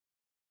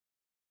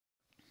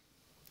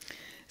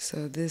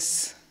So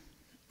this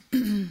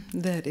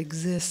that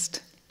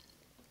exists,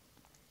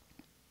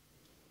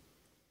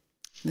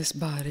 this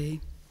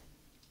body,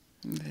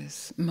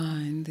 this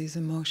mind, these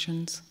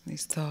emotions,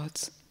 these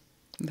thoughts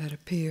that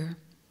appear,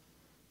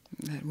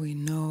 that we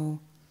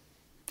know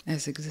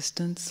as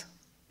existence,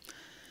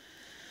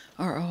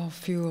 are all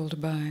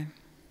fueled by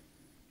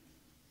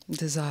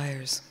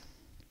desires.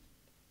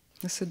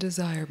 It's a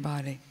desire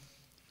body.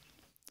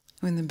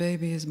 When the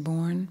baby is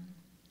born,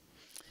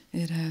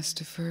 it has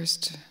to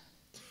first,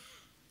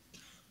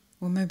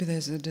 well, maybe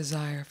there's a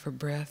desire for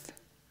breath,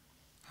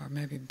 or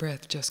maybe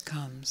breath just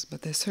comes,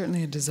 but there's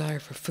certainly a desire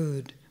for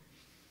food.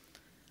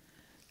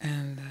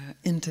 And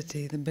the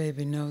entity, the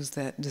baby, knows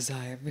that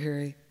desire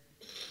very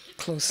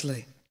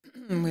closely,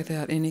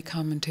 without any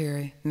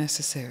commentary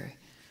necessary.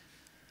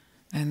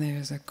 And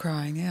there's a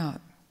crying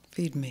out,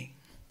 feed me.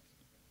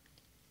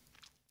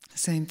 The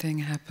same thing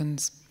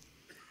happens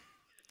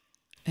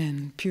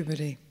in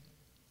puberty,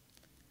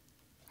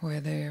 where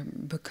there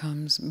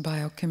becomes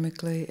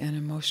biochemically and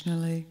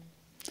emotionally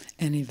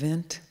an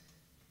event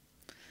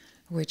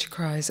which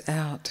cries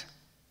out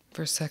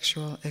for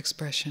sexual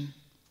expression.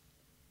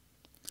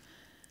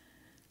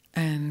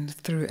 And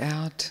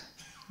throughout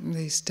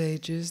these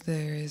stages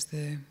there is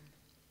the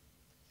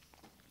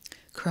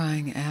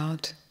crying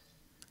out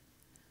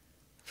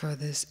for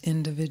this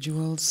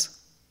individual's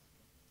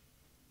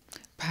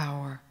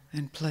power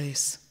and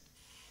place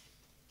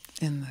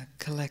in the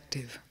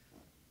collective.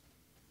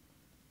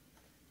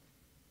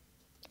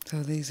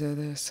 So these are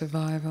the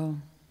survival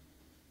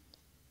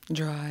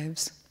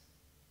drives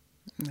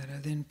that are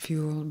then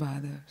fueled by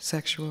the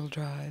sexual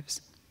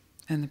drives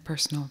and the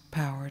personal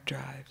power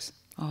drives,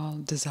 all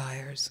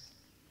desires.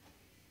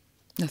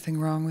 Nothing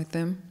wrong with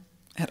them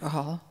at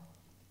all.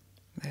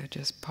 They're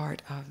just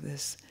part of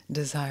this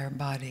desire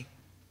body.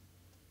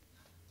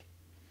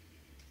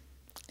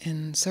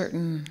 In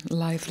certain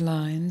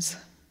lifelines,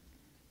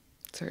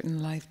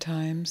 certain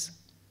lifetimes,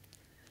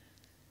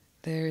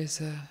 there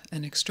is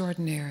an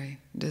extraordinary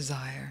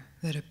desire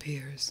that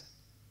appears,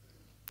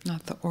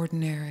 not the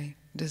ordinary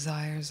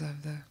desires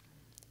of the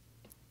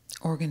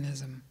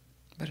organism,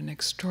 but an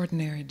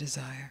extraordinary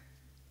desire.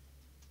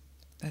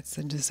 That's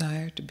the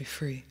desire to be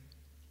free,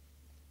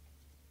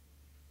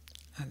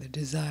 or the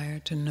desire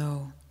to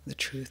know the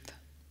truth.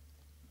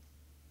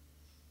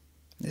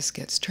 This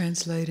gets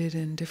translated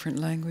in different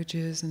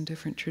languages and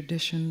different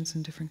traditions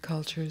and different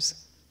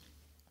cultures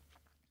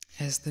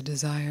as the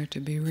desire to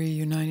be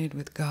reunited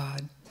with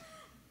God,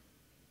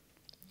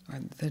 or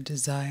the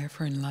desire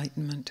for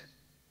enlightenment,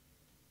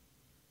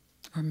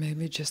 or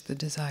maybe just the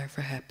desire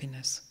for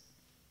happiness,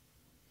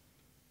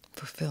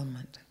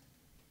 fulfillment.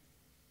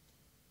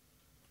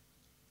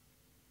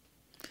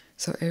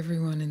 So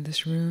everyone in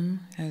this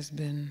room has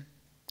been,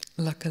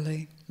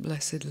 luckily,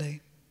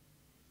 blessedly,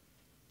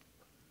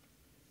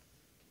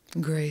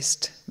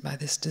 graced by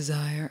this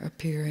desire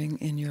appearing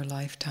in your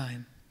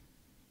lifetime.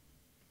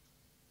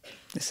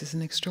 This is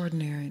an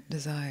extraordinary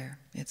desire.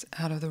 It's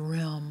out of the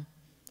realm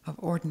of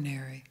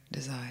ordinary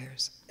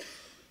desires.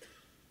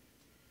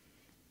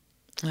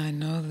 I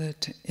know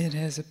that it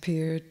has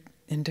appeared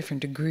in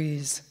different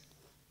degrees.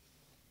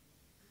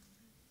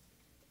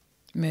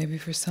 Maybe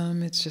for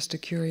some it's just a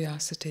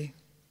curiosity.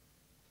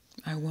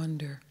 I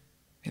wonder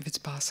if it's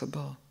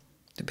possible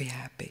to be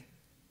happy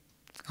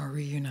or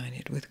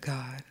reunited with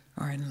God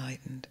or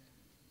enlightened.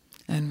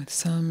 And with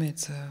some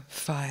it's a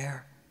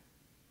fire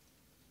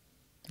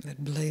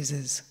that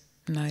blazes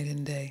night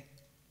and day.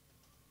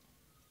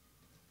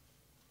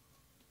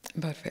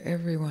 But for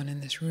everyone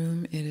in this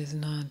room, it is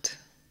not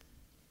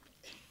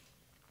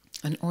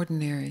an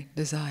ordinary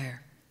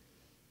desire,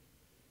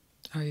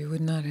 or you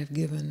would not have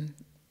given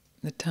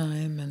the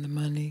time and the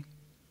money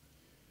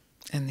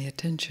and the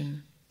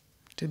attention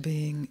to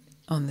being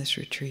on this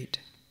retreat.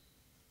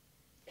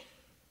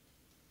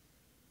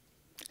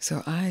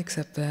 So I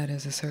accept that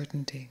as a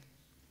certainty.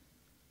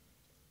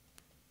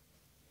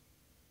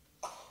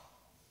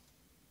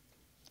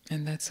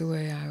 And that's the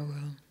way I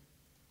will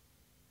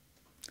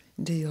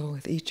deal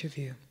with each of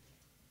you,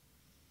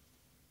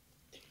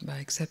 by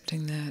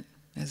accepting that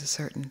as a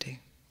certainty.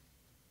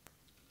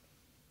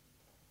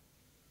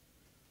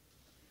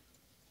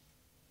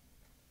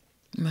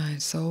 My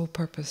sole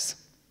purpose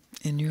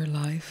in your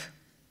life,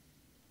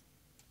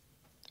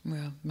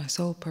 well, my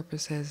sole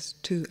purpose has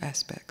two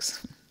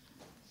aspects.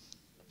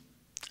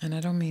 And I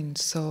don't mean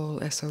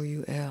soul,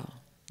 S-O-U-L.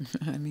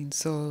 I mean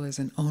soul as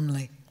in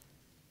only.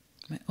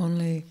 My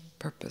only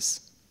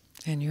purpose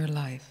in your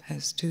life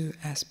has two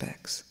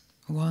aspects.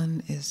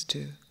 One is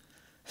to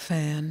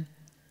fan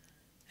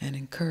and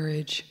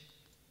encourage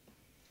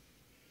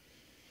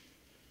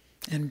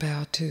and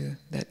bow to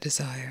that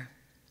desire,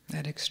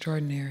 that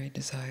extraordinary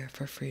desire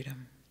for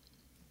freedom.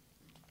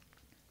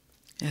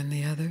 And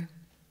the other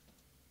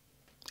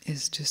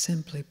is to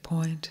simply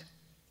point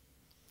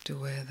to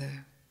where the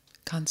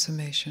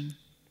consummation,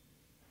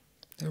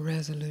 the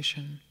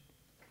resolution,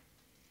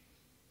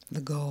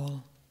 the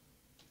goal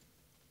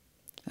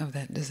of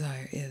that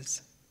desire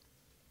is.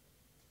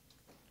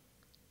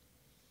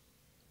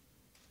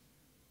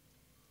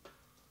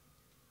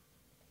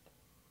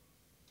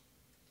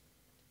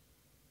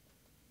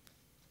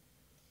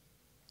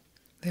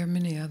 There are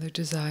many other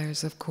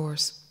desires, of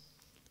course,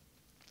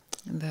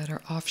 that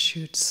are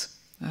offshoots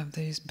of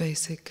these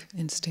basic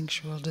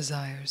instinctual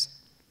desires.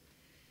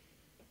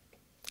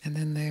 And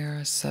then there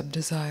are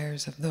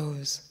sub-desires of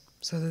those,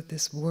 so that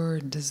this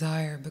word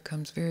desire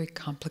becomes very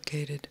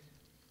complicated.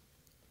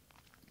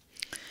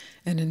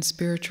 And in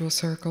spiritual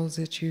circles,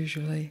 it's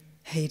usually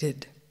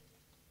hated.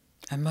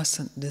 I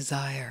mustn't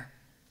desire.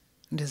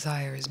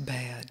 Desire is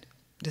bad.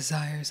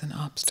 Desire is an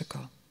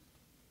obstacle.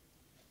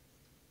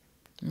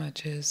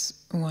 Much as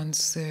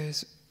once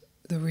there's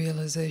the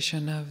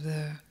realization of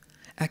the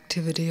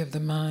activity of the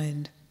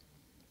mind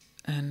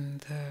and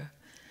the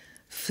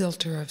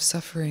filter of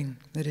suffering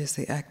that is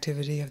the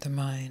activity of the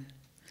mind,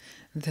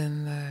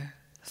 then the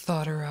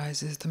thought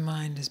arises, the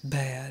mind is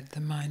bad, the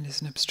mind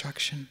is an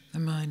obstruction, the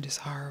mind is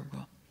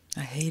horrible,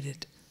 I hate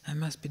it, I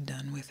must be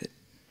done with it.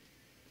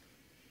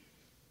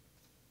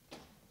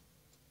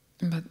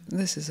 But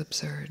this is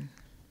absurd.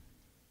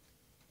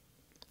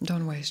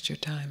 Don't waste your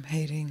time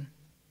hating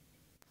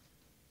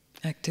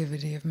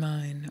activity of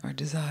mind or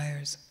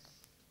desires.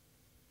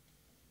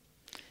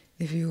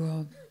 If you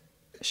will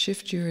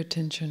shift your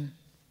attention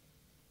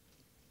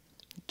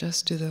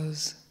just to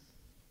those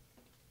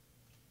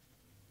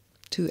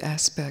two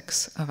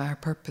aspects of our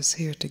purpose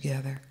here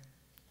together,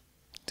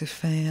 to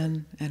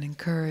fan and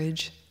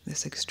encourage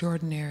this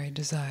extraordinary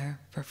desire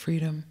for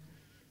freedom,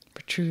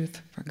 for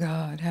truth, for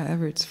God,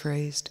 however it's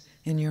phrased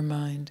in your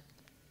mind,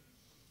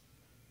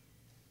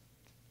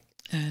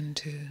 and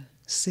to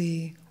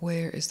see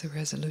where is the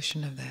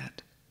resolution of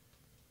that,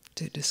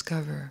 to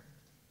discover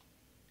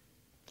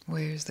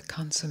where's the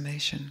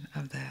consummation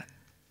of that,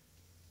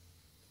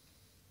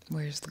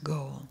 where's the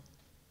goal.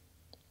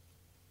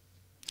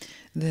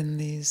 Then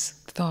these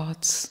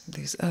thoughts,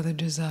 these other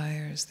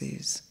desires,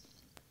 these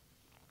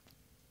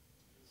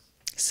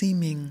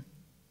seeming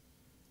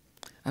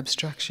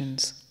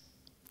obstructions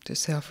to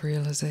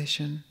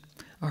self-realization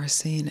are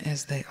seen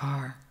as they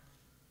are,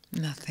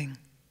 nothing.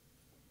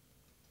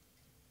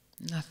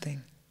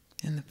 Nothing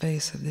in the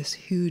face of this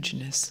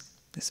hugeness,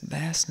 this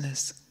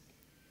vastness,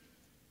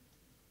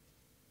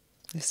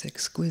 this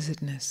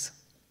exquisiteness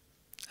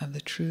of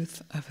the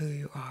truth of who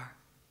you are,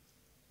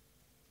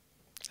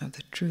 of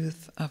the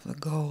truth of the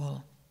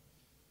goal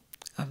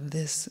of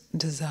this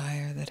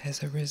desire that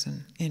has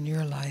arisen in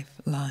your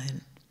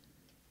lifeline,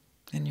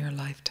 in your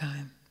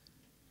lifetime.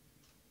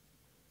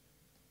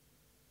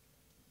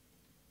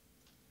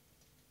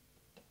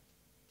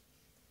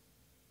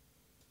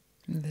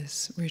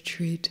 This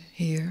retreat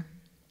here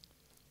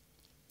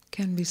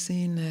can be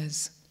seen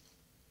as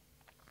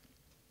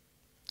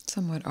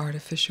somewhat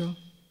artificial,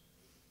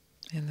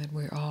 in that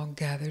we're all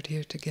gathered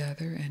here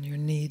together and your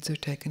needs are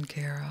taken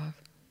care of.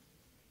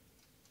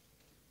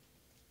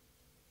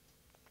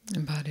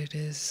 But it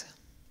is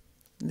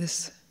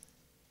this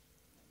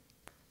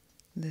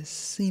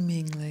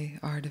seemingly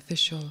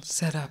artificial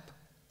setup,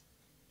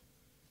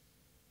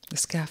 the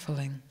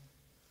scaffolding,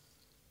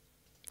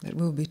 that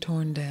will be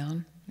torn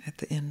down at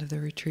the end of the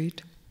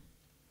retreat.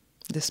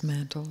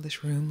 Dismantled,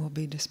 this room will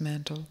be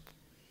dismantled.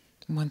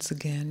 Once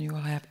again, you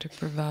will have to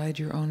provide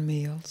your own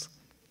meals,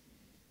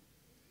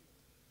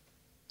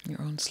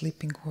 your own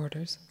sleeping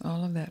quarters.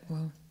 All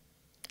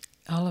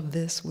of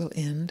this will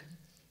end.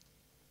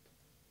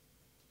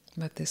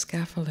 But the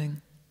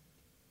scaffolding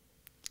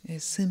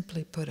is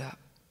simply put up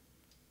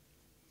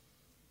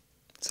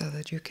so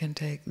that you can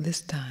take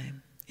this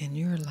time in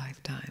your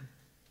lifetime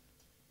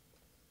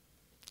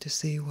to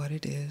see what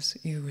it is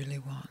you really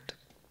want.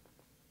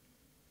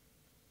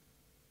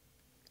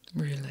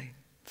 Really,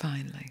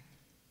 finally,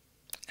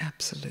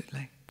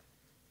 absolutely.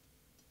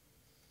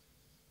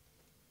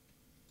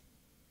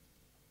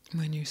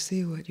 When you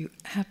see what you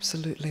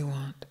absolutely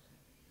want,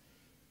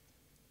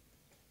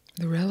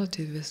 the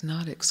relative is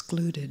not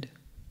excluded,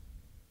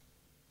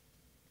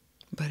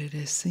 but it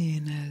is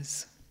seen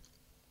as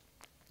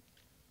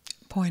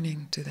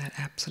pointing to that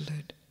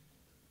absolute,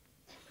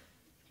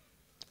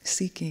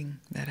 seeking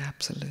that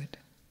absolute.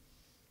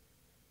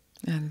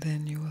 And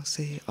then you will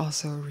see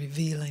also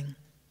revealing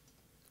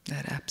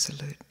that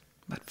absolute.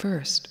 But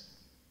first,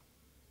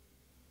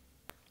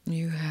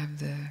 you have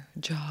the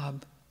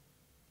job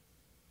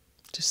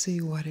to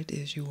see what it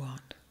is you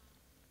want.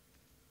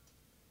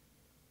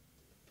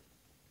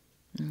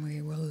 And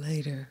we will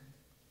later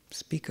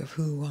speak of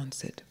who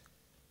wants it.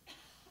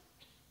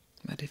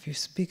 But if you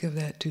speak of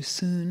that too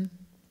soon,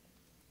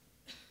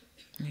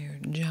 you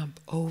jump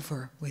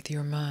over with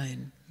your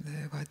mind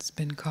what's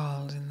been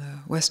called in the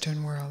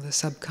Western world the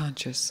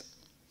subconscious.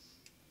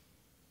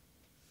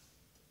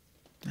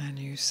 And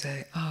you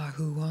say,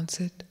 who wants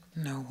it?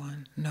 No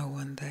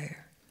one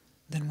there.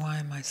 Then why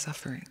am I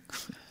suffering?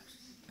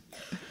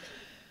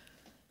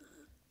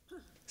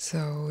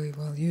 So we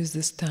will use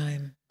this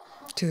time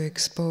to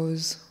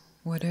expose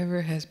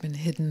whatever has been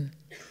hidden,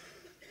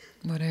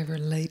 whatever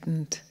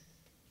latent,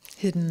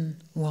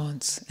 hidden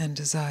wants and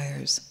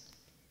desires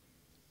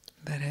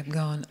that have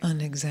gone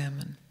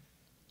unexamined,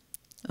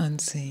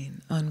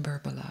 unseen,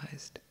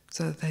 unverbalized,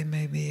 so that they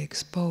may be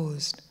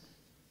exposed,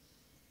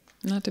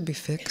 not to be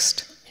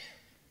fixed,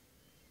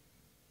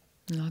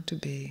 not to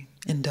be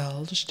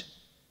indulged,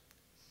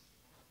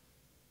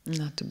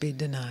 not to be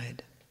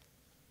denied.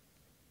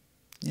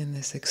 In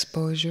this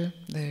exposure,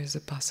 there's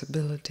a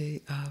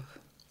possibility of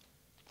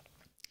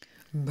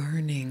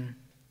burning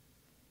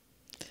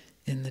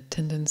in the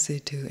tendency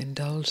to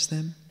indulge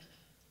them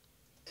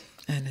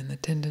and in the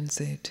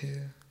tendency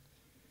to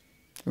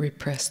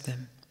repress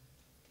them.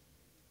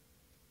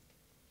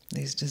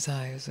 These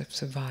desires of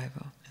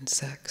survival and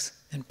sex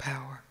and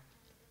power.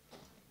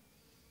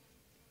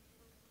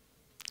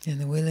 In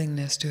the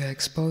willingness to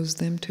expose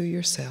them to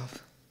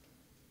yourself,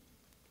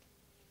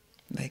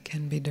 they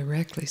can be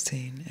directly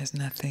seen as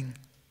nothing.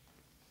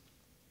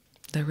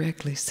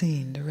 Directly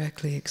seen,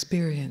 directly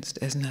experienced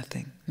as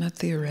nothing. Not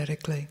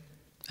theoretically.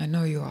 I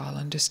know you all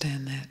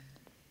understand that.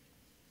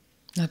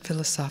 Not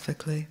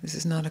philosophically. This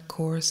is not a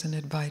course in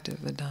Advaita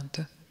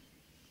Vedanta.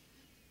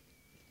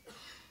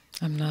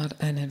 I'm not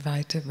an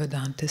Advaita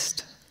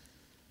Vedantist.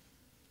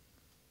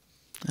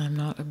 I'm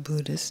not a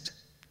Buddhist.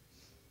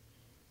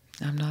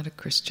 I'm not a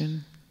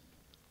Christian.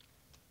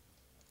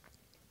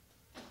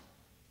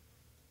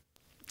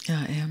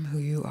 I am who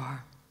you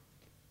are.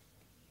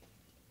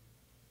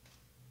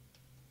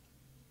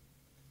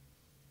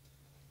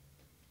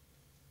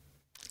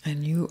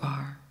 And you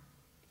are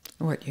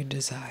what you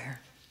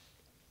desire.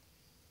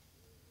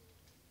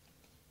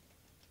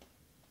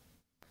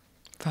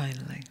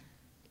 Finally,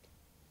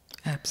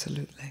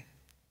 absolutely.